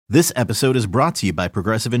This episode is brought to you by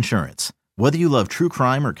Progressive Insurance. Whether you love true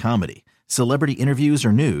crime or comedy, celebrity interviews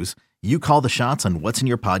or news, you call the shots on what's in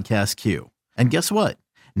your podcast queue. And guess what?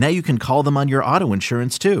 Now you can call them on your auto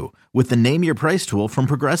insurance too with the Name Your Price tool from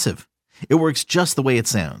Progressive. It works just the way it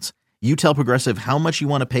sounds. You tell Progressive how much you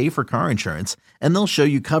want to pay for car insurance, and they'll show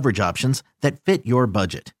you coverage options that fit your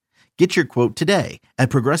budget. Get your quote today at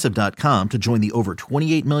Progressive.com to join the over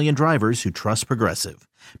 28 million drivers who trust Progressive.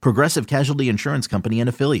 Progressive Casualty Insurance Company and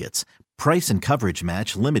Affiliates. Price and coverage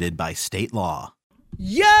match limited by state law.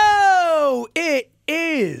 Yo! It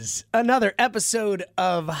is another episode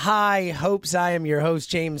of High Hopes. I am your host,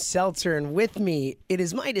 James Seltzer, and with me, it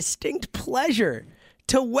is my distinct pleasure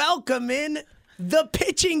to welcome in the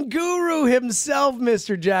pitching guru himself,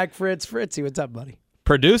 Mr. Jack Fritz. Fritzy, what's up, buddy?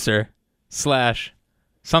 Producer /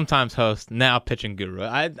 sometimes host, now pitching guru.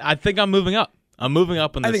 I think I'm moving up. I'm moving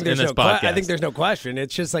up in this podcast. I think there's no question.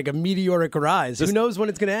 It's just like a meteoric rise. Who knows when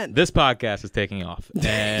it's going to end? This podcast is taking off. And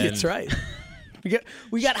That's right.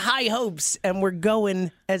 We got high hopes, and we're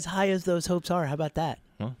going as high as those hopes are. How about that?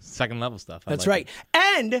 Well, second level stuff. That's right.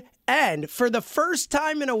 And for the first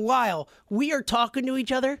time in a while, we are talking to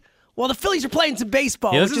each other while the Phillies are playing some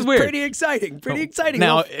baseball, yeah, which is weird. pretty exciting. Exciting.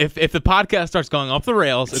 Now, if the podcast starts going off the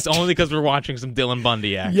rails, it's only because we're watching some Dylan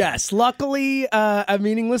Bundy action. Yes. Luckily, a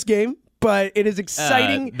meaningless game, but it is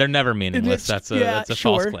exciting. They're never meaningless. That's a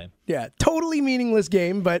false claim. Yeah, totally meaningless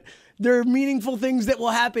game, but there are meaningful things that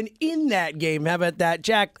will happen in that game. How about that?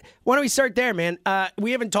 Jack, why don't we start there, man?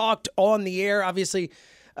 We haven't talked on the air, obviously.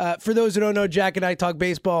 For those who don't know, Jack and I talk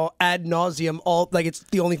baseball ad nauseum. It's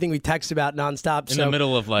the only thing we text about nonstop. In the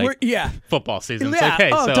middle of football season. Yeah.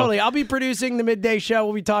 It's like, Totally. I'll be producing the midday show.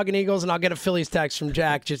 We'll be talking Eagles, and I'll get a Phillies text from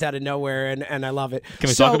Jack just out of nowhere, and I love it. Can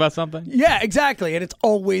we talk about something? Yeah, exactly. And it's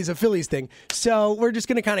always a Phillies thing. So we're just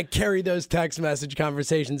going to kind of carry those text message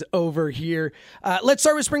conversations over here. Let's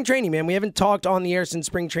start with spring training, man. We haven't talked on the air since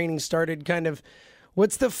spring training started.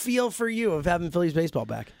 What's the feel for you of having Phillies baseball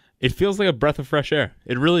back? It feels like a breath of fresh air.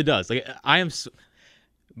 It really does.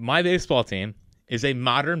 My baseball team is a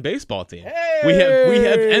modern baseball team. Hey! We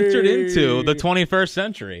have entered into the 21st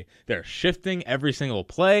century. They're shifting every single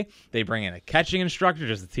play. They bring in a catching instructor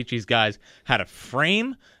just to teach these guys how to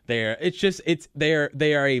frame. They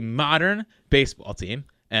are a modern baseball team.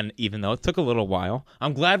 And even though it took a little while,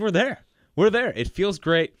 I'm glad we're there. We're there. It feels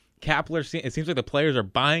great. Kapler, it seems like the players are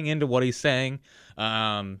buying into what he's saying.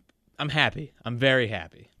 I'm happy. I'm very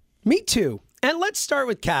happy. Me too. And let's start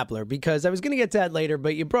with Kapler, because I was going to get to that later,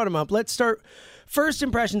 but you brought him up. Let's start first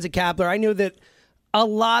impressions of Kapler. I know that a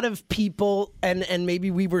lot of people, and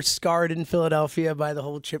maybe we were scarred in Philadelphia by the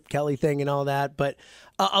whole Chip Kelly thing and all that, but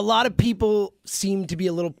a lot of people seem to be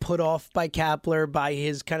a little put off by Kapler, by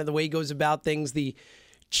his kind of the way he goes about things, the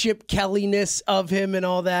Chip Kelly-ness of him and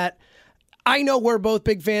all that. I know we're both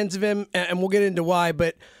big fans of him, and we'll get into why,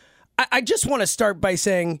 but I just want to start by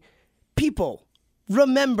saying, people,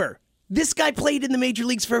 remember, this guy played in the major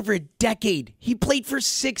leagues for over a decade. He played for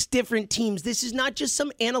 6 different teams. This is not just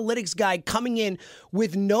some analytics guy coming in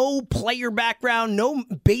with no player background, no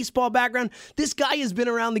baseball background. This guy has been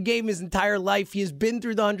around the game his entire life. He has been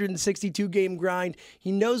through the 162-game grind.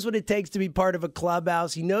 He knows what it takes to be part of a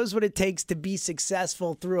clubhouse. He knows what it takes to be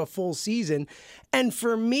successful through a full season. And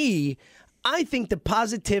for me, I think the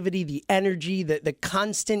positivity, the energy, the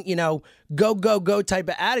constant, go, go, go type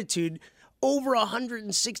of attitude over a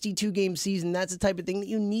 162-game season, that's the type of thing that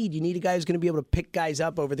you need. You need a guy who's going to be able to pick guys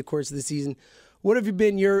up over the course of the season. What have you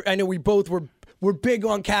been? I know we both were big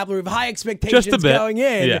on Kapler. We have high expectations Just a bit. going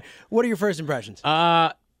in. Yeah. What are your first impressions?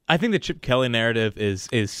 I think the Chip Kelly narrative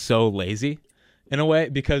is so lazy in a way,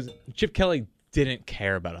 because Chip Kelly didn't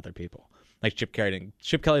care about other people. Like Chip Kelly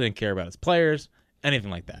didn't care about his players, anything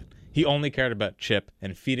like that. He only cared about Chip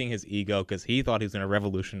and feeding his ego because he thought he was going to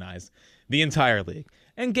revolutionize the entire league.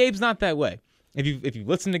 And Gabe's not that way. If you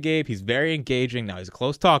listen to Gabe, he's very engaging. Now, he's a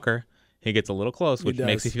close talker. He gets a little close, which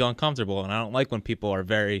makes me feel uncomfortable. And I don't like when people are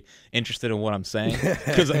very interested in what I'm saying,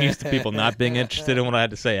 because I'm used to people not being interested in what I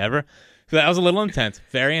had to say ever. So that was a little intense,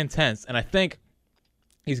 very intense. And I think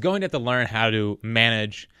he's going to have to learn how to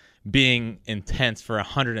manage being intense for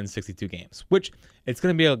 162 games, which it's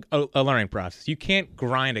going to be a learning process. You can't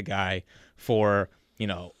grind a guy for,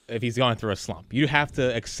 if he's going through a slump. You have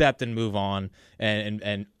to accept and move on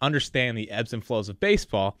and understand the ebbs and flows of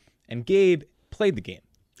baseball. And Gabe played the game.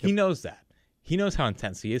 Yep. He knows that. He knows how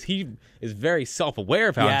intense he is. He is very self-aware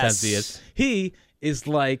of how intense he is. He is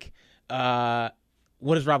like,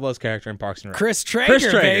 what is Rob Lowe's character in Parks and Rec? Chris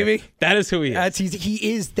Traeger, baby. That is who he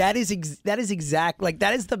is. That is exact. Like,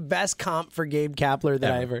 that is the best comp for Gabe Kapler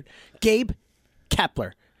that I've heard. Gabe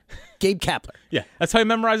Kapler. Gabe Kapler. Yeah, that's how he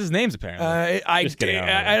memorizes names, apparently. Just kidding,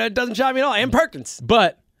 It doesn't shock me at all. And Perkins.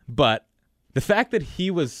 But the fact that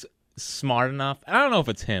he was smart enough, I don't know if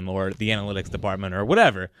it's him or the analytics department or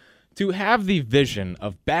whatever, to have the vision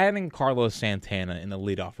of batting Carlos Santana in the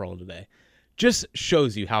leadoff role today just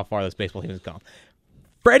shows you how far this baseball team has gone.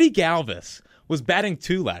 Freddie Galvis was batting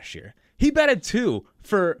 2 last year. He batted 2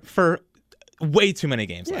 for way too many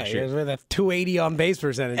games last year. Yeah, with a 280 on base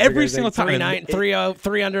percentage. Every single time.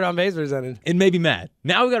 300 on base percentage. It made me mad.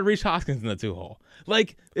 Now we got Rhys Hoskins in the 2-hole.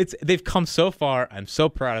 Like, they've come so far. I'm so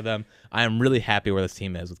proud of them. I am really happy where this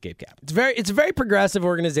team is with Gabe Kapler. It's a very progressive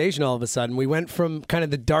organization all of a sudden. We went from kind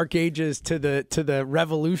of the dark ages to the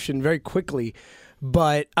revolution very quickly.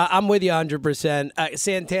 But I'm with you 100%.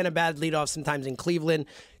 Santana bad leadoff sometimes in Cleveland.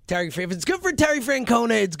 If it's good for Terry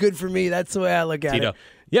Francona, it's good for me. That's the way I look at it.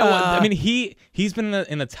 Yeah, well, I mean, he's been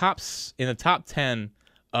in the top 10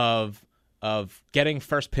 of getting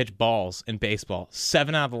first pitch balls in baseball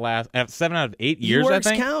 7 out of 8 years. He works I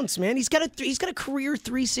think counts, man. He's got a career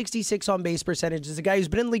 366 on base percentage. As a guy who's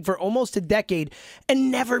been in the league for almost a decade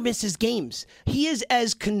and never misses games. He is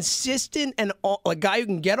as consistent and a guy who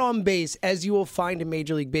can get on base as you will find in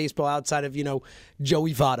Major League Baseball outside of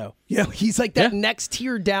Joey Votto. He's like that next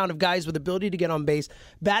tier down of guys with ability to get on base.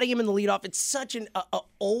 Batting him in the leadoff, it's such an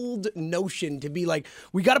old notion to be like,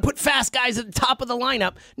 we got to put fast guys at the top of the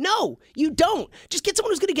lineup. No, you don't. Just get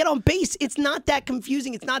someone who's going to get on base. It's not that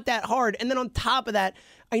confusing. It's not that hard. And then on top of that,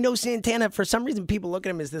 I know Santana, for some reason, people look at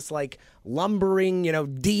him as this like lumbering,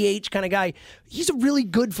 DH kind of guy. He's a really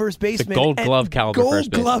good first baseman. Gold glove caliber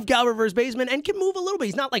first baseman and can move a little bit.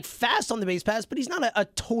 He's not like fast on the base pass, but he's not a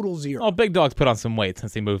total zero. Oh, Big Dog's put on some weight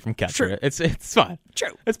since he moved from catcher. True. It's fine.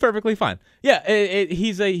 True. It's perfectly fine. Yeah,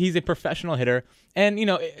 he's a professional hitter, and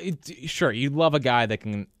sure, you love a guy that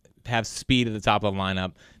can have speed at the top of the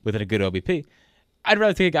lineup with a good OBP. I'd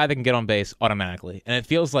rather take a guy that can get on base automatically. And it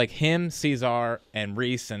feels like him, Cesar, and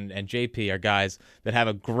Reese and JP are guys that have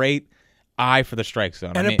a great eye for the strike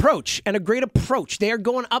zone. And a great approach. They are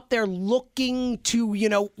going up there looking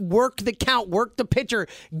to, work the count, work the pitcher,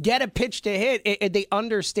 get a pitch to hit. They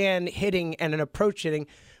understand hitting and an approach hitting,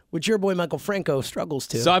 which your boy Michael Franco struggles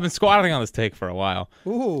to. So I've been squatting on this take for a while.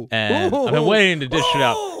 Ooh. And I've been waiting to dish it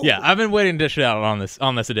out. Yeah, I've been waiting to dish it out on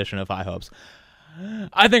this edition of High Hopes.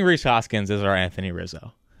 I think Rhys Hoskins is our Anthony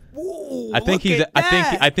Rizzo. Ooh, I think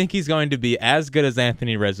he's going to be as good as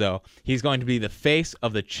Anthony Rizzo. He's going to be the face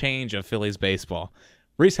of the change of Phillies baseball.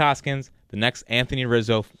 Rhys Hoskins, the next Anthony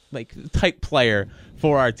Rizzo type player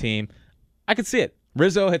for our team. I could see it.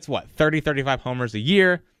 Rizzo hits 30, 35 homers a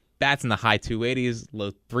year, bats in the high 280s,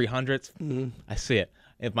 low 300s. Mm-hmm. I see it.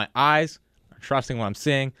 If my eyes are trusting what I'm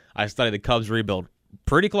seeing, I study the Cubs rebuild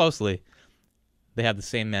pretty closely. They have the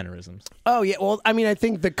same mannerisms. Oh, yeah. Well, I mean, I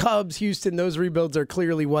think the Cubs, Houston, those rebuilds are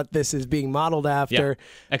clearly what this is being modeled after.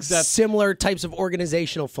 Yeah. Except similar types of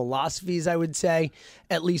organizational philosophies, I would say,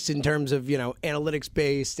 at least in terms of,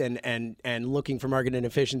 analytics-based and looking for market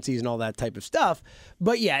inefficiencies and all that type of stuff.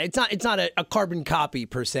 But, yeah, it's not a carbon copy,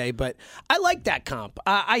 per se, but I like that comp.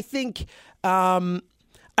 I think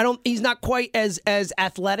he's not quite as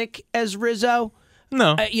athletic as Rizzo.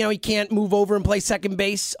 No. He can't move over and play second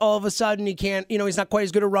base all of a sudden. He can't, he's not quite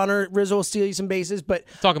as good a runner. Rizzo will steal you some bases, but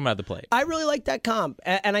talking about the plate. I really like that comp.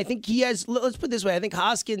 And I think he has, let's put it this way, I think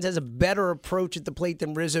Hoskins has a better approach at the plate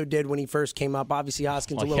than Rizzo did when he first came up. Obviously,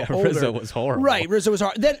 Hoskins a little older. Rizzo was horrible. Right, Rizzo was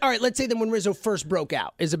hard. Then, all right, let's say then when Rizzo first broke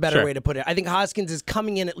out is a better way to put it. I think Hoskins is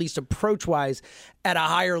coming in, at least approach-wise, at a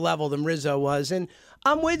higher level than Rizzo was. And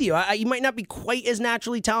I'm with you. You might not be quite as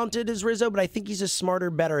naturally talented as Rizzo, but I think he's a smarter,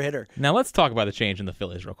 better hitter. Now let's talk about the change in the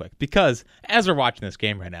Phillies real quick, because as we're watching this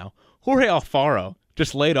game right now, Jorge Alfaro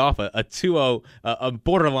just laid off a 2-0, a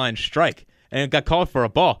borderline strike, and got called for a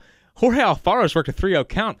ball. Jorge Alfaro's worked a 3-0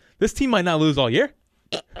 count. This team might not lose all year.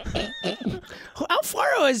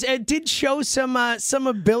 Alfaro did show some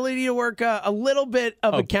ability to work a little bit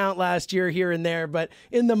of a count last year here and there, but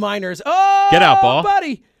in the minors, get out, ball,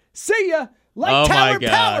 buddy. See ya. Tower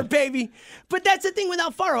power, baby. But that's the thing with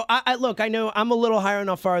Alfaro. I know I'm a little higher on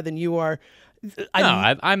Alfaro than you are.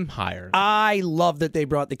 I'm higher. I love that they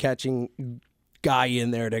brought the catching guy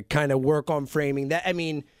in there to kind of work on framing.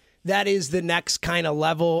 That is the next kind of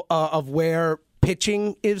level of where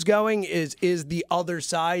pitching is going, is the other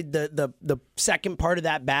side, the second part of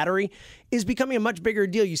that battery is becoming a much bigger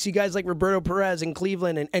deal. You see guys like Roberto Perez in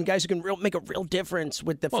Cleveland and guys who can make a real difference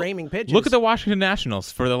with the framing pitches. Look at the Washington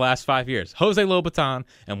Nationals for the last 5 years. Jose Lobaton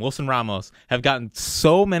and Wilson Ramos have gotten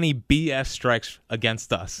so many BS strikes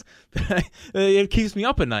against us. It keeps me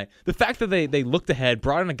up at night. The fact that they looked ahead,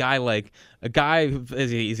 brought in a guy who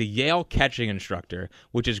is a Yale catching instructor,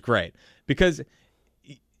 which is great, because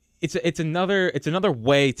it's another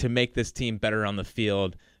way to make this team better on the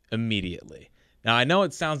field immediately. Now, I know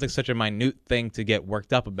it sounds like such a minute thing to get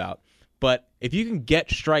worked up about, but if you can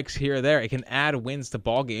get strikes here or there, it can add wins to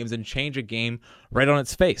ball games and change a game right on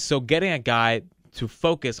its face. So getting a guy to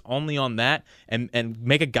focus only on that and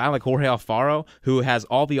make a guy like Jorge Alfaro, who has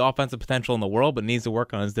all the offensive potential in the world but needs to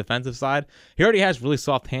work on his defensive side. He already has really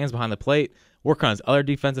soft hands behind the plate, work on his other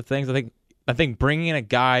defensive things. I think bringing in a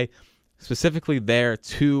guy specifically there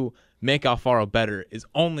to make Alfaro better is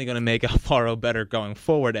only going to make Alfaro better going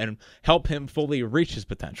forward and help him fully reach his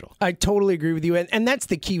potential. I totally agree with you, and that's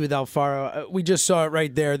the key with Alfaro. We just saw it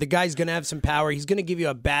right there. The guy's going to have some power. He's going to give you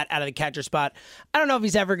a bat out of the catcher spot. I don't know if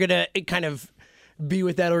he's ever going to kind of be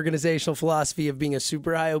with that organizational philosophy of being a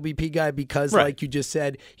super high OBP guy because, like you just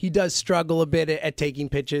said, he does struggle a bit at taking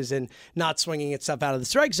pitches and not swinging at stuff out of the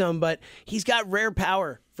strike zone, but he's got rare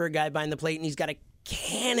power for a guy behind the plate, and he's got a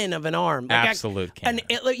cannon of an arm. Absolute cannon.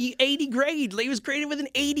 80 grade. He was graded with an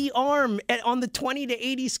 80 arm on the 20 to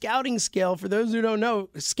 80 scouting scale. For those who don't know,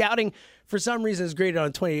 scouting for some reason is graded on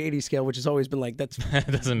a 20 to 80 scale, which has always been like, that's that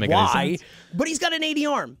doesn't make why. any sense. But he's got an 80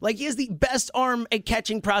 arm. Like, he has the best arm a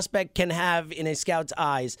catching prospect can have in a scout's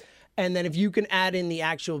eyes. And then if you can add in the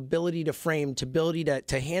actual ability to frame, to ability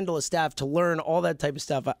to handle a staff, to learn all that type of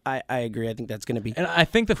stuff, I agree. I think that's going to be And I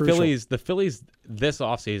think the crucial. Phillies this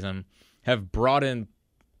offseason have brought in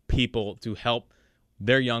people to help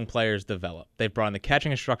their young players develop. They've brought in the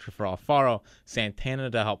catching instructor for Alfaro,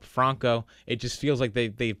 Santana to help Franco. It just feels like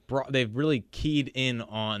they've really keyed in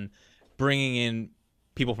on bringing in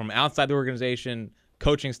people from outside the organization,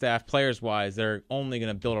 coaching staff, players-wise. They're only going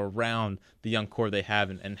to build around the young core they have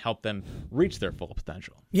and help them reach their full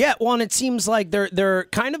potential. Yeah, well, and it seems like they're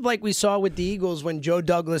kind of like we saw with the Eagles when Joe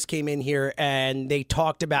Douglas came in here and they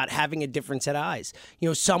talked about having a different set of eyes. You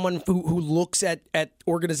know, someone who looks at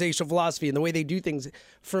organizational philosophy and the way they do things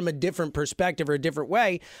from a different perspective or a different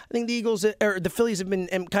way. I think the Eagles or the Phillies have been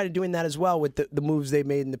kind of doing that as well with the moves they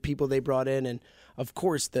made and the people they brought in, and of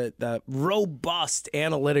course, the robust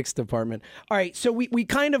analytics department. All right, so we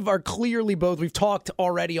kind of are clearly both, we've talked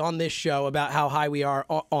already on this show about how high we are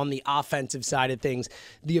on the offensive side of things,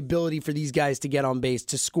 the ability for these guys to get on base,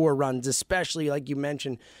 to score runs, especially, like you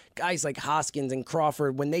mentioned, guys like Hoskins and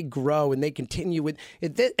Crawford, when they grow and they continue with,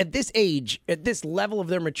 at this age, at this level of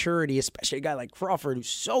their maturity, especially a guy like Crawford who's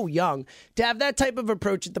so young, to have that type of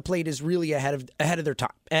approach at the plate is really ahead of their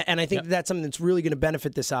time. And I think that's something that's really going to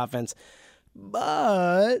benefit this offense.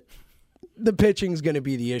 But the pitching's going to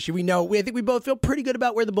be the issue. I think we both feel pretty good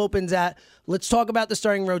about where the bullpen's at. Let's talk about the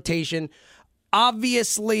starting rotation.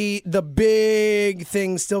 Obviously, the big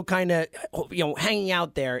thing still kind of hanging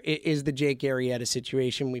out there is the Jake Arrieta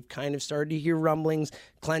situation. We've kind of started to hear rumblings.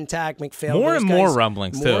 Clentac, McPhail. More and more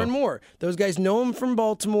rumblings, too. More and more. Those guys know him from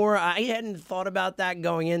Baltimore. I hadn't thought about that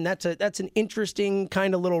going in. That's an interesting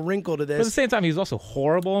kind of little wrinkle to this. But at the same time, he was also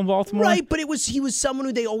horrible in Baltimore. Right, but he was someone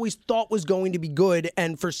who they always thought was going to be good,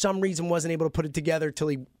 and for some reason wasn't able to put it together till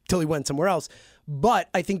he went somewhere else. But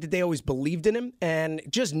I think that they always believed in him, and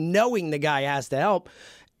just knowing the guy has to help.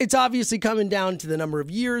 It's obviously coming down to the number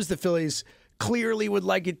of years. The Phillies clearly would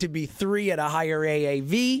like it to be 3 at a higher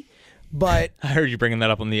AAV. But I heard you bringing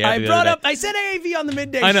that up on the air. I said AAV on the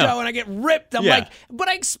midday show, and I get ripped. I'm like, but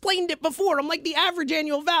I explained it before. I'm like, the average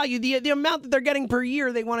annual value, the amount that they're getting per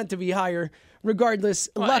year, they want it to be higher. Regardless,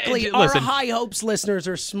 luckily, our High Hopes listeners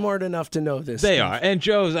are smart enough to know this. They are. And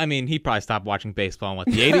Joe's, he probably stopped watching baseball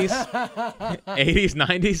in, the 80s? 80s,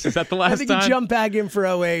 90s? Is that the last time? I think he jumped back in for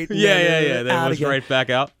 08. Yeah. That was again. right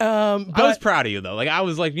back out. I was proud of you, though. I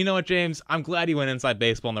was like, you know what, James? I'm glad you went inside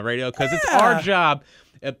baseball on the radio because it's our job,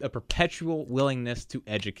 a perpetual willingness to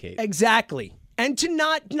educate. Exactly. And to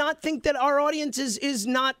not think that our audience is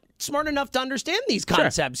not smart enough to understand these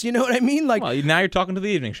concepts. Sure. You know what I mean? Like, well, now you're talking to the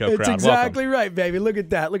evening show crowd. It's exactly Welcome. Right, baby. Look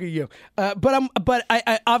at that. Look at you. But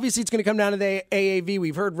I obviously it's going to come down to the AAV.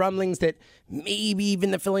 We've heard rumblings that maybe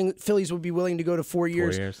even the Phillies would be willing to go to 4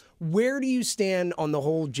 years. 4 years. Where do you stand on the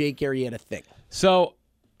whole Jake Arrieta thing? So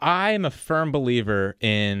I am a firm believer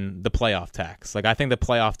in the playoff tax. I think the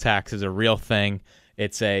playoff tax is a real thing.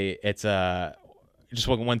 It's just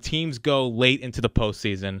when teams go late into the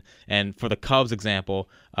postseason, and for the Cubs example,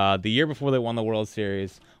 the year before they won the World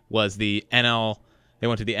Series was the NL. They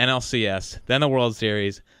went to the NLCS, then the World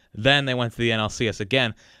Series, then they went to the NLCS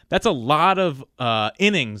again. That's a lot of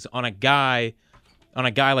innings on a guy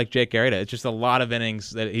like Jake Arrieta. It's just a lot of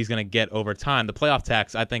innings that he's going to get over time. The playoff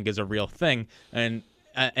tax, I think, is a real thing, and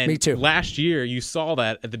Me too. Last year you saw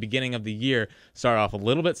that at the beginning of the year, started off a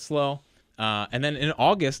little bit slow, and then in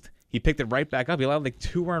August he picked it right back up. He allowed like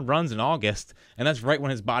 2 earned runs in August, and that's right when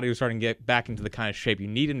his body was starting to get back into the kind of shape you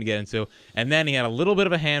need him to get into. And then he had a little bit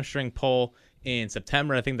of a hamstring pull in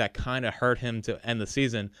September. I think that kind of hurt him to end the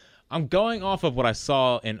season. I'm going off of what I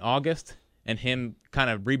saw in August and him kind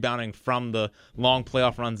of rebounding from the long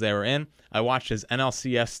playoff runs they were in. I watched his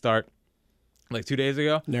NLCS start like 2 days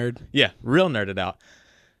ago. Nerd. Yeah, real nerded out.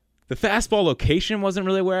 The fastball location wasn't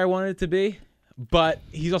really where I wanted it to be, but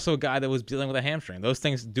he's also a guy that was dealing with a hamstring. Those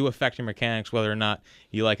things do affect your mechanics, whether or not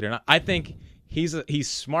you like it or not. I think he's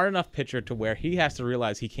smart enough pitcher to where he has to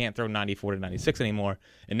realize he can't throw 94 to 96 anymore,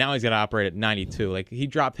 and now he's got to operate at 92. Like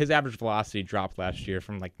his average velocity dropped last year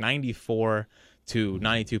from like 94 to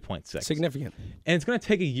 92.6. Significant. And it's going to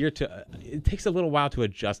take a year it takes a little while to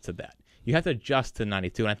adjust to that. You have to adjust to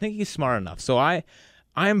 92, and I think he's smart enough. So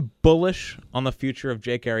I'm bullish on the future of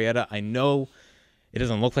Jake Arrieta. I know it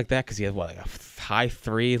doesn't look like that because he had like a high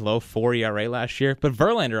 3, low 4 ERA last year. But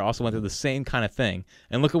Verlander also went through the same kind of thing.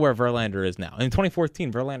 And look at where Verlander is now. In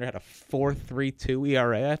 2014, Verlander had a 4.32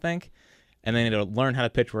 ERA, I think. And then he had to learn how to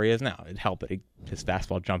pitch where he is now. It helped that his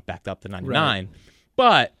fastball jumped back up to 99. Right.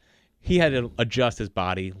 But he had to adjust his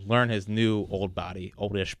body, learn his new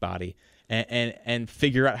oldish body, and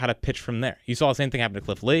figure out how to pitch from there. You saw the same thing happen to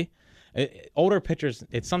Cliff Lee. Older pitchers,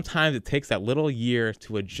 sometimes it takes that little year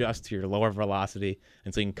to adjust to your lower velocity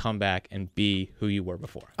and so you can come back and be who you were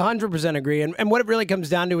before. 100% agree. And what it really comes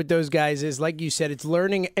down to with those guys is, like you said, it's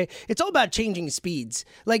learning. It's all about changing speeds.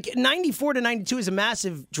 Like 94 to 92 is a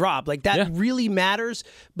massive drop. Like that really matters.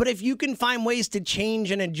 But if you can find ways to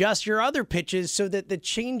change and adjust your other pitches so that the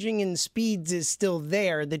changing in speeds is still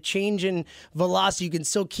there, the change in velocity, you can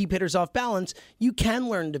still keep hitters off balance, you can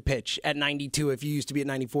learn to pitch at 92 if you used to be at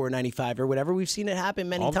 94 or 95. Or whatever. We've seen it happen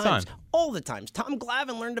many times. All the times. Tom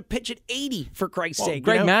Glavine learned to pitch at 80, for Christ's sake.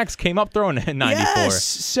 Greg Max came up throwing at 94. Yes.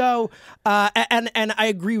 So, and I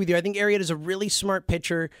agree with you. I think Arrieta is a really smart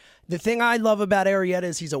pitcher. The thing I love about Arrieta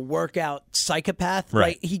is he's a workout psychopath.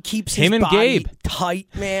 Right. He keeps his body Gabe. tight,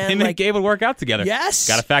 man. Him and Gabe would work out together. Yes.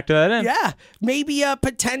 Got to factor that in. Yeah. Maybe a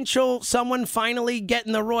potential someone finally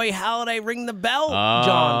getting the Roy Halladay ring the bell,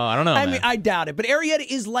 John. I don't know, I mean, I doubt it. But Arrieta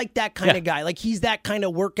is like that kind of guy. Like he's that kind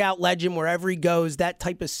of workout legend wherever he goes, that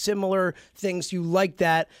type of similar things. You like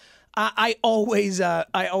that. I always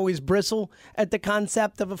bristle at the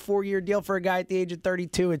concept of a 4-year deal for a guy at the age of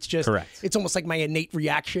 32. It's just, correct. It's almost like my innate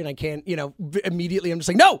reaction. I can't, immediately I'm just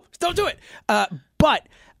like, no, don't do it. But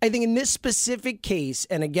I think in this specific case,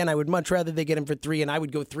 and again, I would much rather they get him for 3, and I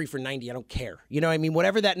would go 3 for 90. I don't care. You know what I mean?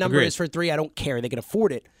 Whatever that number is for 3, I don't care. They can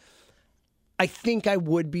afford it. I think I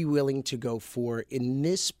would be willing to go 4 in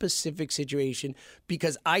this specific situation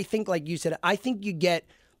because I think, like you said, I think you get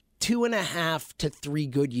 2.5 to 3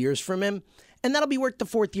 good years from him, and that'll be worth the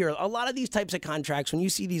 4th year. A lot of these types of contracts, when you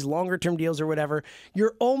see these longer-term deals or whatever,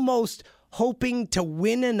 you're almost hoping to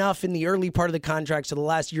win enough in the early part of the contract so the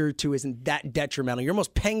last year or 2 isn't that detrimental. You're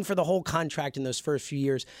almost paying for the whole contract in those first few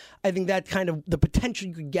years. I think that kind of the potential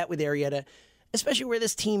you could get with Arrieta, especially where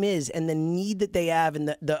this team is and the need that they have and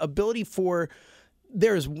the ability for...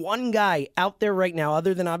 There's one guy out there right now,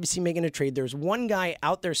 other than obviously making a trade, there's one guy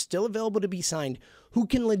out there still available to be signed who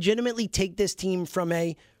can legitimately take this team from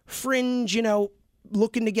a fringe,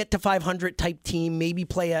 looking to get to 500 type team, maybe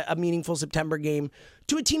play a meaningful September game,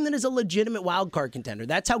 to a team that is a legitimate wild card contender.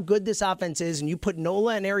 That's how good this offense is, and you put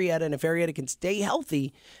Nola and Arrieta, and if Arrieta can stay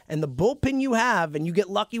healthy, and the bullpen you have, and you get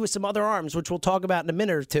lucky with some other arms, which we'll talk about in a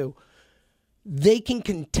minute or two, they can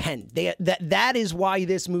contend. That is why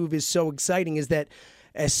this move is so exciting, is that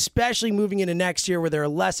especially moving into next year where there are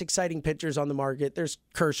less exciting pitchers on the market. There's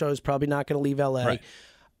Kershaw's probably not going to leave L.A. Right.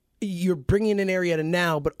 You're bringing in Arrieta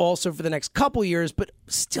now, but also for the next couple years, but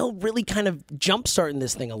still really kind of jumpstarting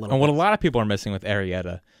this thing a little bit. And what a lot of people are missing with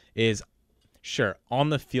Arrieta is, sure,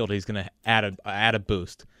 on the field he's going to add a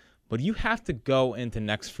boost, but you have to go into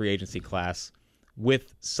next free agency class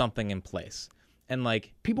with something in place. And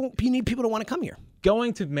you need people to want to come here.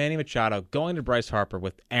 Going to Manny Machado, going to Bryce Harper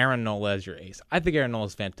with Aaron Nola as your ace. I think Aaron Nola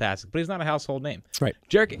is fantastic, but he's not a household name. Right.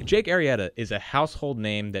 Jake Arrieta is a household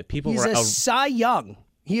name that people... He's a Cy Young.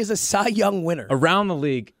 He is a Cy Young winner. Around the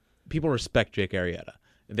league, people respect Jake Arrieta.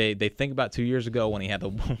 They think about 2 years ago when he had the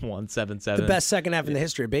 177. The best second half in the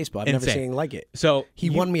history of baseball. I've never seen anything like it. So he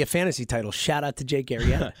won me a fantasy title. Shout out to Jake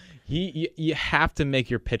Arrieta. You have to make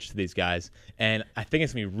your pitch to these guys, and I think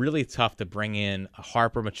it's going to be really tough to bring in a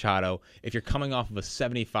Harper Machado if you're coming off of a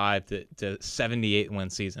 75 to 78 win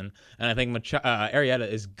season. And I think Arrieta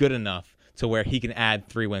is good enough to where he can add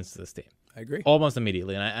 3 wins to this team. I agree. Almost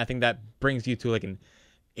immediately, and I think that brings you to an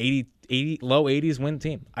 80 low 80s win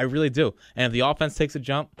team. I really do. And if the offense takes a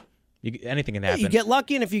jump, Anything can happen. You get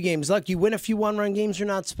lucky in a few games. Look, you win a few one-run games you're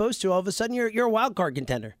not supposed to. All of a sudden, you're a wild card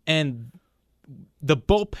contender. And the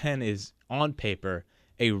bullpen is, on paper,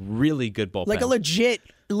 a really good bullpen. Like a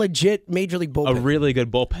legit major league bullpen. A really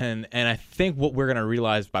good bullpen. And I think what we're going to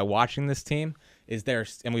realize by watching this team is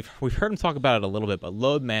and we've heard him talk about it a little bit, but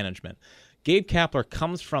load management. Gabe Kapler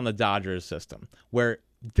comes from the Dodgers system, where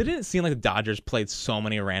didn't it seem like the Dodgers played so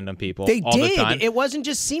many random people all the time? It wasn't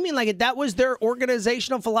just seeming like it. That was their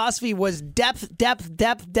organizational philosophy, was depth, depth,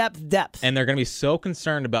 depth, depth, depth. And they're going to be so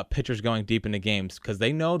concerned about pitchers going deep into games because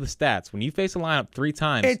they know the stats. When you face a lineup 3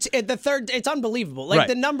 times... It's unbelievable. Like,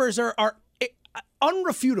 the numbers are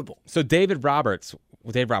unrefutable. So Dave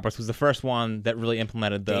Roberts was the first one that really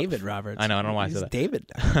implemented the... David Roberts. I know, I don't know why I said that. David.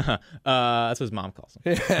 That's what his mom calls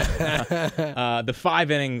him. The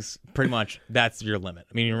 5 innings, pretty much, that's your limit.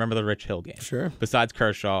 I mean, you remember the Rich Hill game. Sure. Besides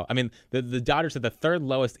Kershaw. I mean, the Dodgers had the 3rd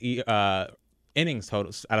lowest innings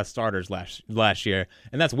totals out of starters last year,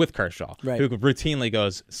 and that's with Kershaw, right, who routinely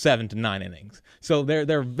goes 7 to 9 innings. So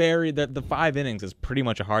the 5 innings is pretty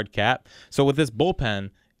much a hard cap. So with this bullpen,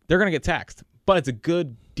 they're going to get taxed. But it's a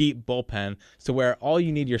good, deep bullpen, so where all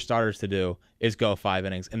you need your starters to do is go 5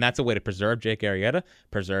 innings. And that's a way to preserve Jake Arrieta,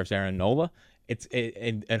 preserves Aaron Nola.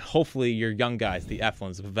 And hopefully your young guys, the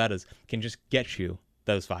Eflins, the Pavettas, can just get you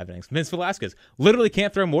those 5 innings. Vince Velasquez literally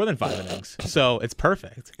can't throw more than 5 innings, so it's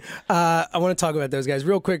perfect. I want to talk about those guys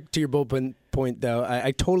real quick. To your bullpen point, though,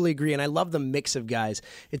 I totally agree, and I love the mix of guys.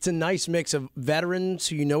 It's a nice mix of veterans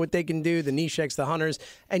who you know what they can do, the Nesheks, the Hunters,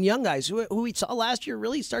 and young guys who we saw last year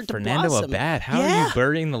really start to Fernando blossom. Abad, how are you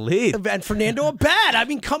burying the lead? And Fernando Abad, I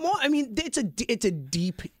mean, come on. I mean, it's a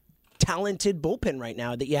deep, talented bullpen right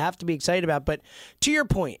now that you have to be excited about. But to your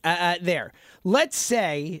point, let's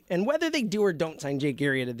say, and whether they do or don't sign Jake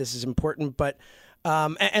Arrieta, this is important, but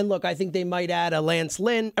and look, I think they might add a Lance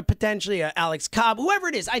Lynn, potentially a Alex Cobb, whoever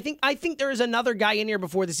it is. I think there is another guy in here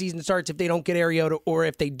before the season starts if they don't get Arrieta, or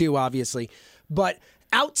if they do, obviously. But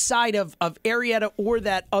outside of Arrieta or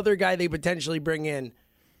that other guy they potentially bring in,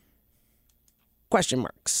 question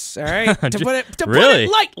marks, all right? To put it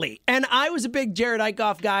lightly. And I was a big Jared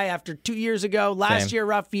Eichhoff guy after 2 years ago. Last year,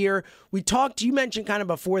 rough year. You mentioned kind of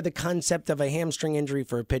before the concept of a hamstring injury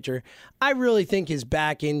for a pitcher. I really think his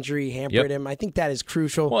back injury hampered him. I think that is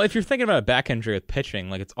crucial. Well, if you're thinking about a back injury with pitching,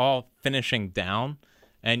 like it's all finishing down.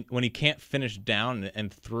 And when you can't finish down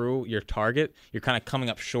and through your target, you're kind of coming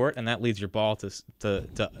up short, and that leads your ball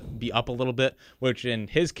to be up a little bit, which in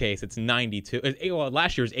his case, it's 92. Well,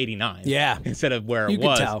 last year was 89. Yeah. Instead of where it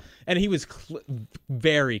was. Could tell. And he was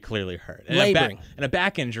very clearly hurt. And laboring. And a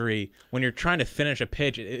back injury, when you're trying to finish a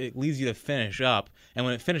pitch, it leads you to finish up. And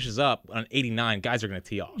when it finishes up on 89, guys are going to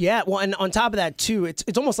tee off. Yeah, well, and on top of that, too, it's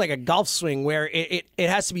almost like a golf swing where it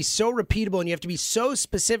has to be so repeatable, and you have to be so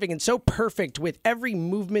specific and so perfect with every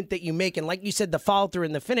movement that you make. And like you said, the follow-through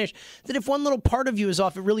and the finish, that if one little part of you is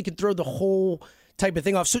off, it really can throw the whole type of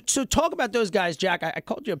thing off. So talk about those guys, Jack. I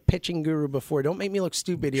called you a pitching guru before. Don't make me look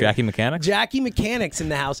stupid here. Jackie Mechanics? Jackie Mechanics in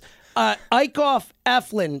the house. Eichhoff,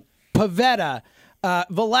 Eflin, Pavetta,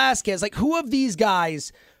 Velasquez. Like, who of these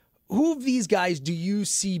guys do you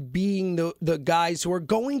see being the guys who are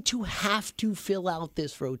going to have to fill out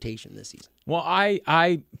this rotation this season? Well,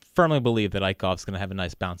 I firmly believe that Eichhoff's going to have a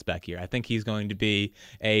nice bounce back year. I think he's going to be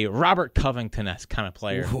a Robert Covington-esque kind of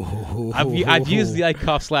player. I've used the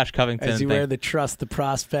Eichhoff/Covington as you thing. wear the Trust the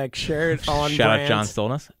Prospect shirt on Shout brand. out John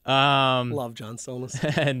Stolness. Love John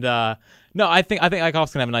Stolness. And no, I think Eichhoff's going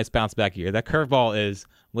to have a nice bounce back year. That curveball is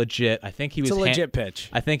legit. I think he was a legit pitch.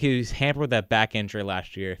 I think he was hampered with that back injury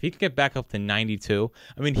last year. If he could get back up to 92,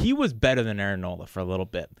 I mean, he was better than Aaron Nola for a little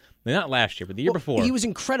bit. I mean, not last year, but the year before. He was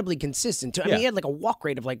incredibly consistent too. I mean, he had like a walk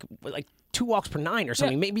rate of like 2 walks per 9 or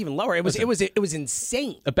something, maybe even lower. It was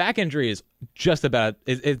insane. A back injury is just about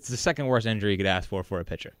it's the second worst injury you could ask for a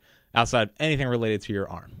pitcher, outside anything related to your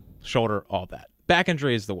arm, shoulder, all that. Back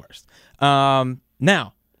injury is the worst.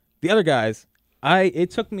 Now, the other guys,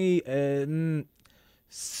 it took me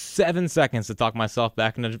 7 seconds to talk myself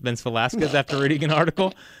back into Vince Velasquez after reading an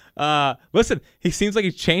article. Listen, he seems like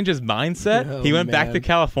he changed his mindset. He went back to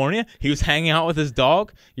California. He was hanging out with his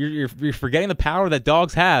dog. You're forgetting the power that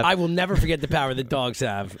dogs have. I will never forget the power that dogs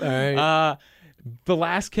have. All right.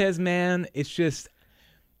 Velasquez, man, it's just,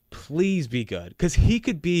 please be good, because he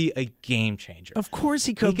could be a game changer. Of course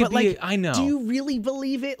he could. But I know. Do you really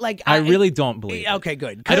believe it? Like, I really don't believe it. Okay,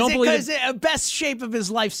 good. I don't believe it. Because best shape of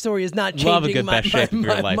his life story is not changing. Love a good best shape of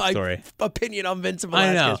your life story. Opinion on Vince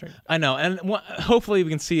Velasquez. I know. And hopefully we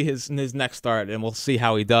can see his next start, and we'll see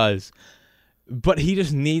how he does. But he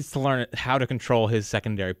just needs to learn how to control his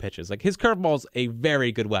secondary pitches. Like, his curveball's a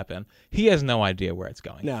very good weapon. He has no idea where it's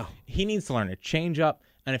going. No. He needs to learn a changeup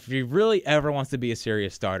And if he really ever wants to be a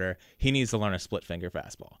serious starter, he needs to learn a split finger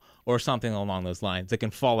fastball or something along those lines that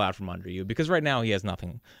can fall out from under you. Because right now he has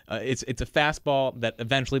nothing. It's a fastball that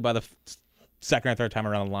eventually by the second or third time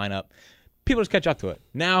around the lineup, people just catch up to it.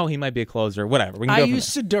 Now he might be a closer, whatever. We can go I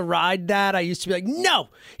used to deride that. I used to be like, no,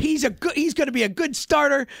 he's going to be a good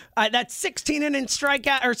starter. That 16 inning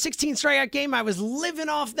strikeout or 16 strikeout game, I was living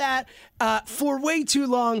off that for way too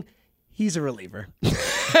long. He's a reliever.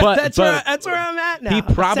 That's where I'm at now.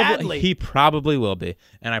 He probably will be,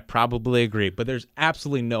 and I probably agree. But there's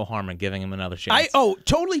absolutely no harm in giving him another chance.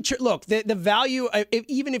 Totally. Look, the value,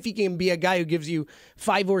 even if he can be a guy who gives you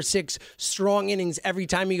 5 or 6 strong innings every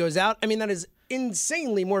time he goes out, I mean, that is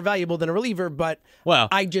insanely more valuable than a reliever. But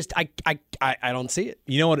I don't see it.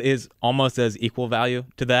 You know what is almost as equal value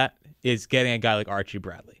to that is getting a guy like Archie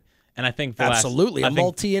Bradley. And I think absolutely a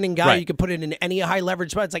multi-inning guy, right. You can put it in any high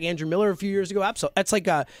leverage spot. It's like Andrew Miller a few years ago. Absolutely, that's like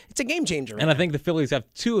it's a game changer. And I think the Phillies have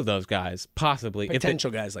 2 of those guys, possibly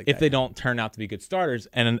potential guys like if they don't turn out to be good starters.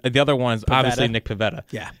 And the other one is obviously Nick Pivetta.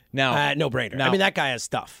 Yeah, now no brainer. I mean, that guy has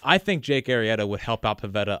stuff. I think Jake Arrieta would help out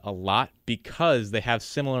Pivetta a lot because they have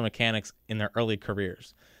similar mechanics in their early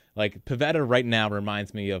careers. Like, Pivetta right now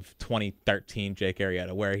reminds me of 2013 Jake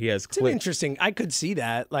Arrieta, where he has... It's interesting. I could see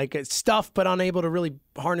that. Like, it's stuff, but unable to really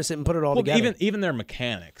harness it and put it all together. Even their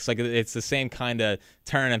mechanics. Like, it's the same kind of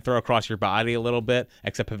turn and throw across your body a little bit,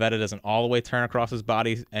 except Pivetta doesn't all the way turn across his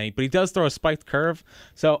body, but he does throw a spiked curve.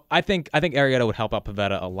 So I think Arrieta would help out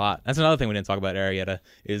Pivetta a lot. That's another thing we didn't talk about Arrieta,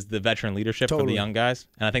 is the veteran leadership for the young guys.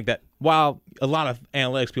 And I think that while a lot of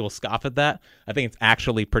analytics people scoff at that, I think it's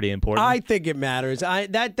actually pretty important. I think it matters.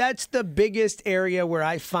 That's the biggest area where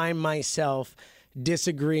I find myself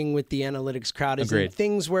disagreeing with the analytics crowd is in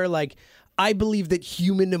things where, like, I believe that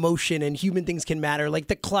human emotion and human things can matter, like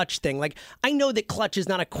the clutch thing. Like, I know that clutch is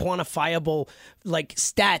not a quantifiable, like,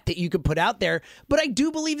 stat that you could put out there, but I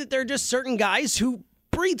do believe that there are just certain guys who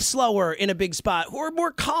breathe slower in a big spot, who are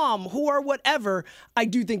more calm, who are whatever. I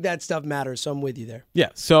do think that stuff matters, so I'm with you there. Yeah,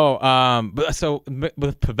 so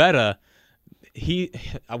with Pivetta,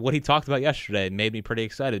 what he talked about yesterday made me pretty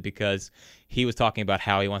excited because he was talking about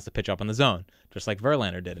how he wants to pitch up in the zone, just like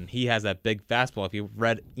Verlander did, and he has that big fastball. If you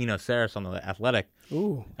read Eno Saris on the Athletic,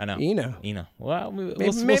 ooh, I know Eno. Well,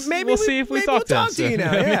 we'll see if we talk to him.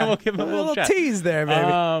 Eno. Yeah. We'll give him a little tease there,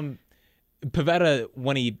 baby. Pivetta,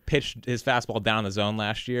 when he pitched his fastball down the zone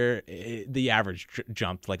last year, the average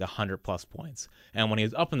jumped like 100+ points, and when he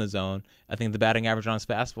was up in the zone, I think the batting average on his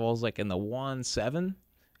fastball is like in the 1.7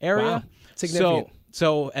 area. Wow. Significant.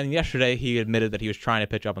 So, and yesterday he admitted that he was trying to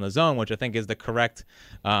pitch up in the zone, which I think is the correct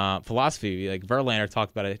philosophy. Like, Verlander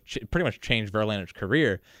talked about it, pretty much changed Verlander's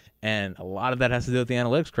career, and a lot of that has to do with the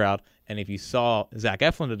analytics crowd. And if you saw Zach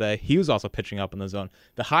Eflin today, he was also pitching up in the zone.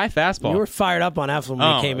 The high fastball. You were fired up on Eflin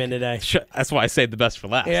when he came in today. That's why I saved the best for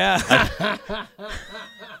last. Yeah.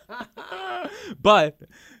 But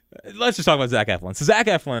let's just talk about Zach Eflin. So Zach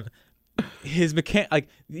Eflin, his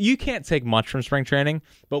you can't take much from spring training,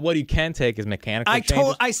 but what you can take is mechanical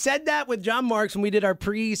changes. I said that with John Marks when we did our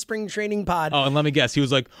pre-spring training pod. Oh, and let me guess, he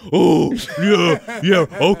was like, "Oh, yeah,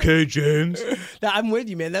 okay, James." I'm with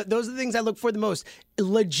you, man. Those are the things I look for the most.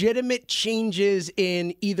 Legitimate changes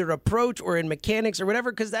in either approach or in mechanics or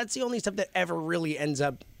whatever, because that's the only stuff that ever really ends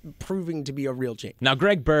up proving to be a real change. Now,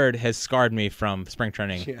 Greg Bird has scarred me from spring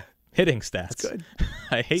training. Yeah. Hitting stats. That's good.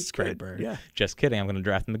 I hate Greg Bird. Yeah. Just kidding. I'm going to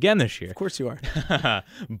draft him again this year. Of course you are.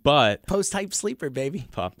 But post-type sleeper, baby.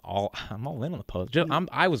 I'm all in on the post.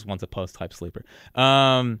 I was once a post-type sleeper.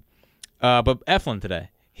 But Eflin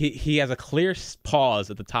today, he has a clear pause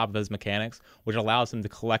at the top of his mechanics, which allows him to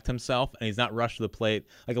collect himself, and he's not rushed to the plate.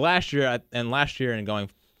 Like last year and going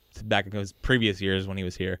back in his previous years when he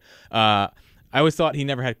was here, I always thought he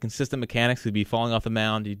never had consistent mechanics. He'd be falling off the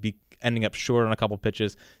mound. He'd be ending up short on a couple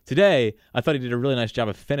pitches. Today, I thought he did a really nice job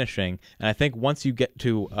of finishing, and I think once you get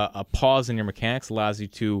to a pause in your mechanics, allows you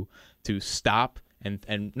to stop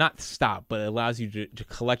and not stop, but it allows you to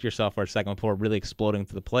collect yourself for a second before really exploding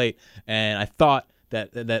to the plate. And I thought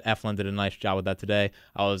that Eflin did a nice job with that today.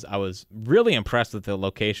 I was really impressed with the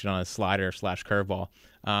location on his slider / curveball.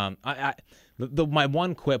 My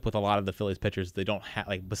one quip with a lot of the Phillies pitchers, they don't have,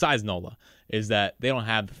 like, besides Nola, is that they don't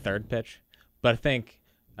have the third pitch. But I think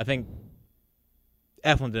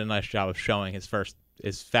Eflin did a nice job of showing his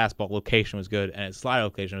fastball location was good and his slider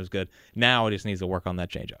location was good. Now he just needs to work on that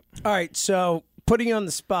changeup. All right, so putting you on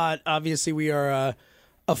the spot, obviously we are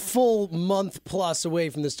a full month plus away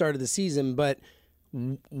from the start of the season, but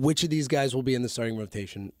which of these guys will be in the starting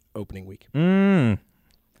rotation opening week?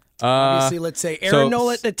 Obviously, let's say Aaron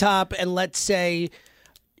Nola at the top, and let's say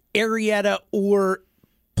Arrieta or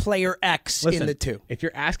player X Listen, in the two. If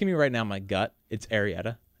you're asking me right now, my gut, it's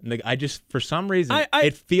Arrieta. Like, I just, for some reason,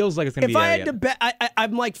 it feels like it's going to be Arrieta. If I had to bet,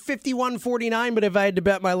 I'm like 51-49, but if I had to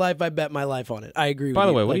bet my life, I bet my life on it. I agree with you. By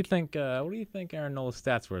the way, what do you think Aaron Nola's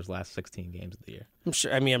stats were his last 16 games of the year? I'm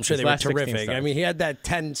sure they were terrific. I mean, he had that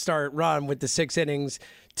 10-start run with the 6 innings,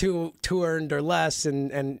 two earned or less,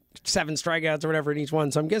 and 7 strikeouts or whatever in each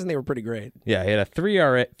one. So I'm guessing they were pretty great. Yeah, he had a 3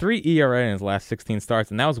 ERA in his last 16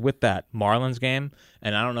 starts, and that was with that Marlins game.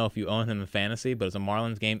 And I don't know if you own him in fantasy, but it was a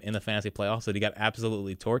Marlins game in the fantasy playoffs, so he got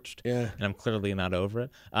absolutely torched. Yeah. And I'm clearly not over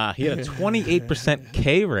it. He had a 28%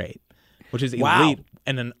 K rate, which is elite, wow.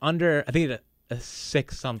 and an under. I think he had a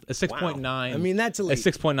 6.9. I mean, that's elite. A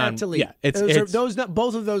 6.9. That's elite. Yeah,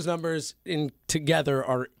 both of those numbers together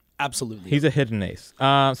are absolutely. He's a hidden ace.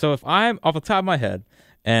 So if I'm off the top of my head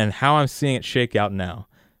and how I'm seeing it shake out now,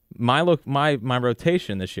 my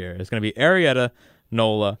rotation this year is going to be Arrieta,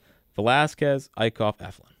 Nola, Velasquez, Eichhoff,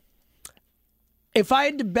 Eflin. If I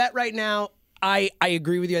had to bet right now, I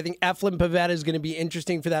agree with you. I think Eflin Pivetta is going to be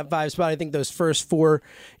interesting for that 5 spot. I think those first 4,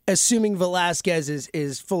 assuming Velasquez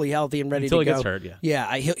is fully healthy and ready Until to go. Until he gets hurt,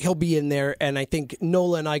 yeah. Yeah, he'll be in there, and I think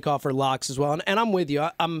Nola and Eichhoff are locks as well. And I'm with you.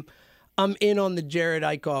 I'm in on the Jared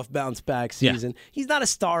Eichhoff bounce back season. Yeah. He's not a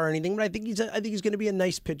star or anything, but I think he's going to be a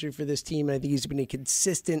nice pitcher for this team. And I think he's going to be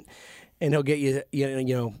consistent, and he'll get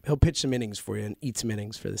he'll pitch some innings for you and eat some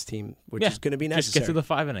innings for this team, which is going to be necessary. Just get to the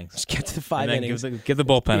 5 innings. Just get to the 5 innings. Give the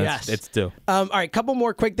bullpen. Yes. It's due. All right, couple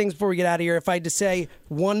more quick things before we get out of here. If I had to say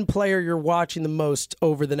one player you're watching the most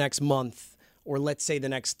over the next month, or let's say the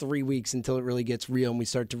next 3 weeks until it really gets real and we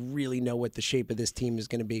start to really know what the shape of this team is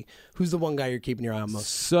going to be, who's the one guy you're keeping your eye on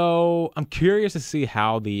most? So I'm curious to see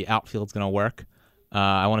how the outfield's going to work.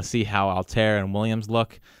 I want to see how Altair and Williams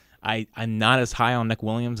look. I'm not as high on Nick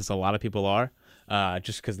Williams as a lot of people are,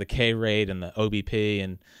 just because the K rate and the OBP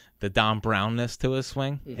and the Dom Brownness to his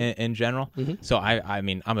swing in general. Mm-hmm. So I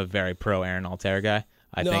mean, I'm a very pro Aaron Altair guy.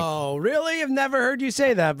 Really? I've never heard you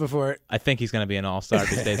say that before. I think he's going to be an all-star if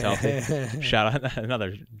he stays healthy. Shout out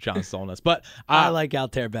another John Stolness. But I like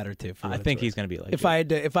Altair better too. I think he's going to be like. If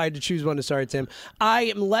I had to choose one to start, it's him. I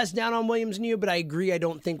am less down on Williams than you, but I agree. I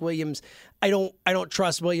don't think Williams. I don't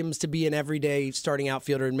trust Williams to be an everyday starting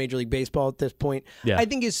outfielder in Major League Baseball at this point. Yeah. I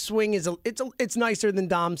think his swing it's nicer than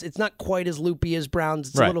Dom's. It's not quite as loopy as Brown's.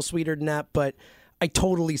 It's a little sweeter than that, but I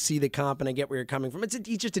totally see the comp, and I get where you're coming from.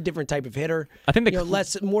 He's just a different type of hitter. I think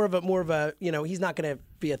more of a he's not going to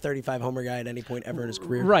be a 35 homer guy at any point ever in his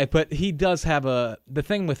career. Right, but he does have the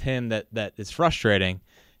thing with him that is frustrating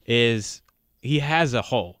is he has a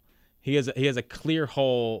hole. He has a clear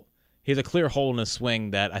hole. He has a clear hole in his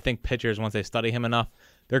swing that I think pitchers, once they study him enough,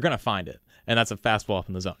 they're going to find it, and that's a fastball up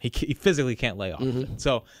in the zone. He physically can't lay off it.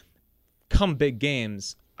 So come big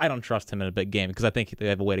games, I don't trust him in a big game because I think they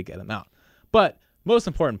have a way to get him out. But most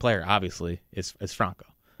important player, obviously, is Franco.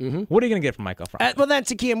 Mm-hmm. What are you going to get from Michael Franco? Well, that's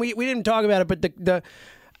the key, and we didn't talk about it, but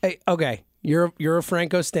okay, you're a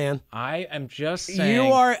Franco stan. I am just saying.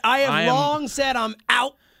 You are. I have long said I'm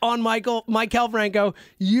out on Michael Franco.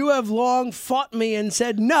 You have long fought me and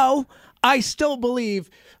said no. I still believe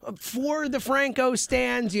for the Franco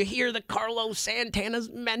stands. You hear the Carlos Santana's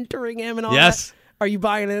mentoring him and all that. Are you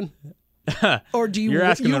buying in? Or do you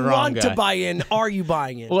want to buy in? Are you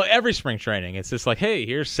buying in? Well, every spring training, it's just like, hey,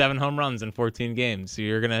 here's 7 home runs in 14 games. So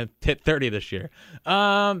you're going to hit 30 this year.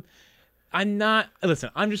 I'm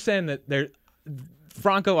just saying that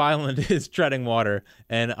Franco Island is treading water,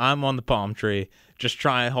 and I'm on the palm tree just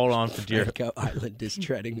trying to hold on for dear. Franco Island is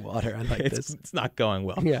treading water. I like this. It's not going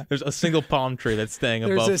well. Yeah. There's a single palm tree that's staying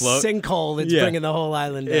above float. There's a sinkhole that's bringing the whole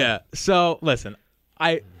island down. Yeah. So, listen,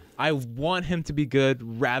 I want him to be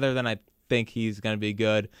good rather than I think he's going to be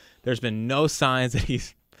good. There's been no signs that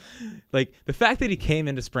he's like the fact that he came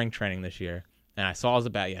into spring training this year, and I saw his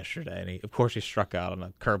at bat yesterday, and of course he struck out on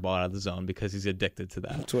a curveball out of the zone because he's addicted to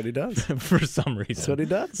that. That's what he does for some reason. That's what he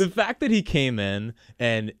does. The fact that he came in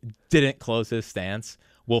and didn't close his stance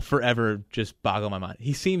will forever just boggle my mind.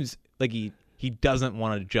 He seems like he doesn't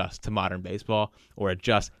want to adjust to modern baseball or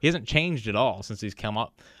adjust. He hasn't changed at all since he's come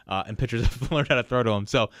up, and pitchers have learned how to throw to him.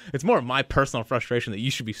 So it's more of my personal frustration that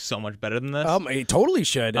you should be so much better than this. He totally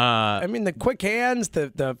should. I mean, the quick hands,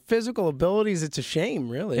 the physical abilities, it's a shame,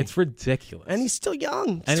 really. It's ridiculous. And he's still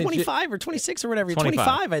young. He's 25 or 26 or whatever. He's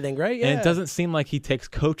 25, I think, right? Yeah. And it doesn't seem like he takes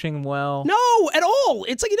coaching well. No, at all.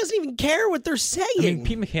 It's like he doesn't even care what they're saying. I mean,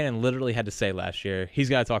 Pete Mackanin literally had to say last year, he's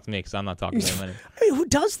got to talk to me because I'm not talking to him anymore. I mean, who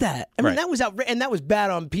does that? I mean, that was and that was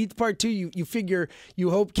bad on Pete's part too. You figure, you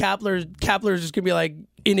hope Kapler's just gonna be like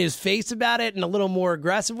in his face about it and a little more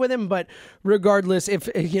aggressive with him. But regardless, if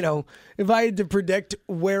I had to predict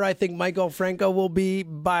where I think Michael Franco will be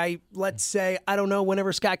by, let's say, I don't know,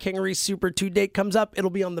 whenever Scott Kingery's Super 2 date comes up,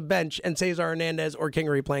 it'll be on the bench and Cesar Hernandez or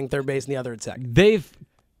Kingery playing third base and the other at second. They've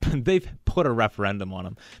put a referendum on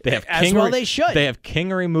him. They have As well they should. They have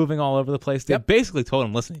Kingery moving all over the place. They basically told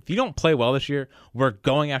him, listen, if you don't play well this year, we're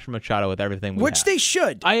going after Machado with everything we have. Which they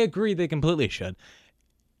should. I agree, they completely should.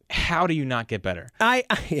 How do you not get better?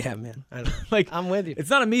 Yeah, man. I'm with you. It's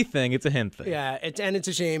not a me thing, it's a him thing. Yeah, it's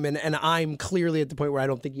a shame, and I'm clearly at the point where I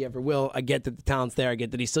don't think he ever will. I get that the talent's there. I get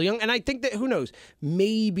that he's still young, and I think that, who knows,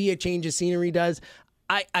 maybe a change of scenery does.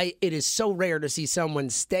 It is so rare to see someone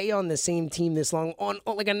stay on the same team this long, on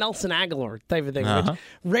like a Nelson Aguilar type of thing. Which,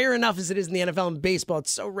 rare enough as it is in the NFL and baseball,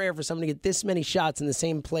 it's so rare for someone to get this many shots in the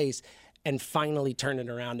same place and finally turn it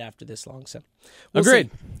around after this long. So, we'll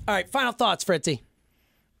agreed. See. All right, final thoughts, Fritzy.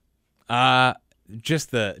 It's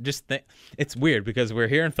weird because we're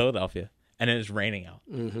here in Philadelphia and it is raining out.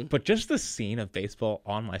 Mm-hmm. But just the scene of baseball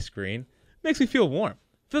on my screen makes me feel warm.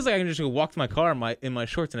 Feels like I can just go walk to my car in my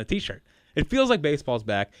shorts and a t-shirt. It feels like baseball's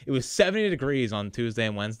back. It was 70 degrees on Tuesday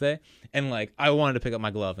and Wednesday, and like I wanted to pick up my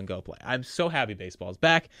glove and go play. I'm so happy baseball's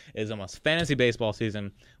back. It is almost fantasy baseball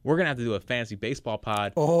season. We're gonna have to do a fantasy baseball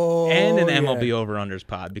pod and an MLB over/unders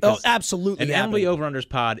pod because absolutely, an MLB over/unders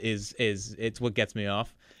pod is it's what gets me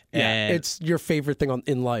off. Yeah, and it's your favorite thing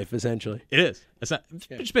in life, essentially. It is. It's not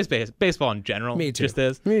just baseball in general. Me too. Just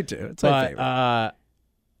is. Me too. It's my favorite.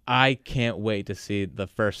 I can't wait to see the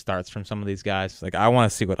first starts from some of these guys. Like I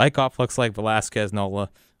want to see what Eichhoff looks like, Velasquez, Nola,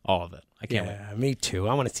 all of it. I can't wait. Yeah, me too.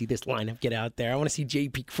 I want to see this lineup get out there. I want to see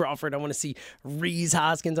J.P. Crawford. I want to see Rhys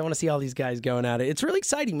Hoskins. I want to see all these guys going at it. It's really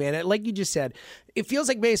exciting, man. Like you just said, it feels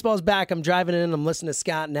like baseball's back. I'm driving in, I'm listening to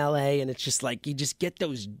Scott in L.A., and it's just like you just get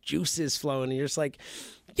those juices flowing, and you're just like,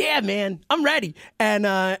 yeah, man, I'm ready. And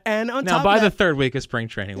on now, top by of that, the third week of spring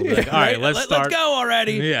training, we'll be like, all right, let's start. Let's go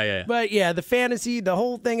already. Yeah. But yeah, the fantasy, the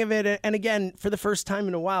whole thing of it, and again, for the first time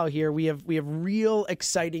in a while here, we have real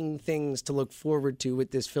exciting things to look forward to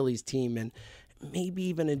with this Phillies team, and maybe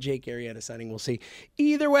even a Jake Arrieta signing. We'll see.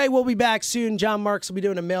 Either way, we'll be back soon. John Marks will be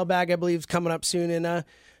doing a mailbag, I believe, coming up soon, and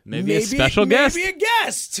maybe a special guest. Maybe a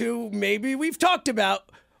guest who maybe we've talked about.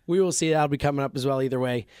 We will see. That'll be coming up as well. Either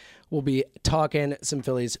way, we'll be talking some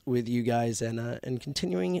Phillies with you guys and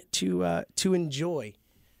continuing to enjoy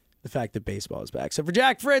the fact that baseball is back. So for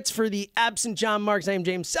Jack Fritz, for the absent John Marks, I am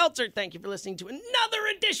James Seltzer. Thank you for listening to another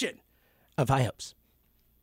edition of High Hopes.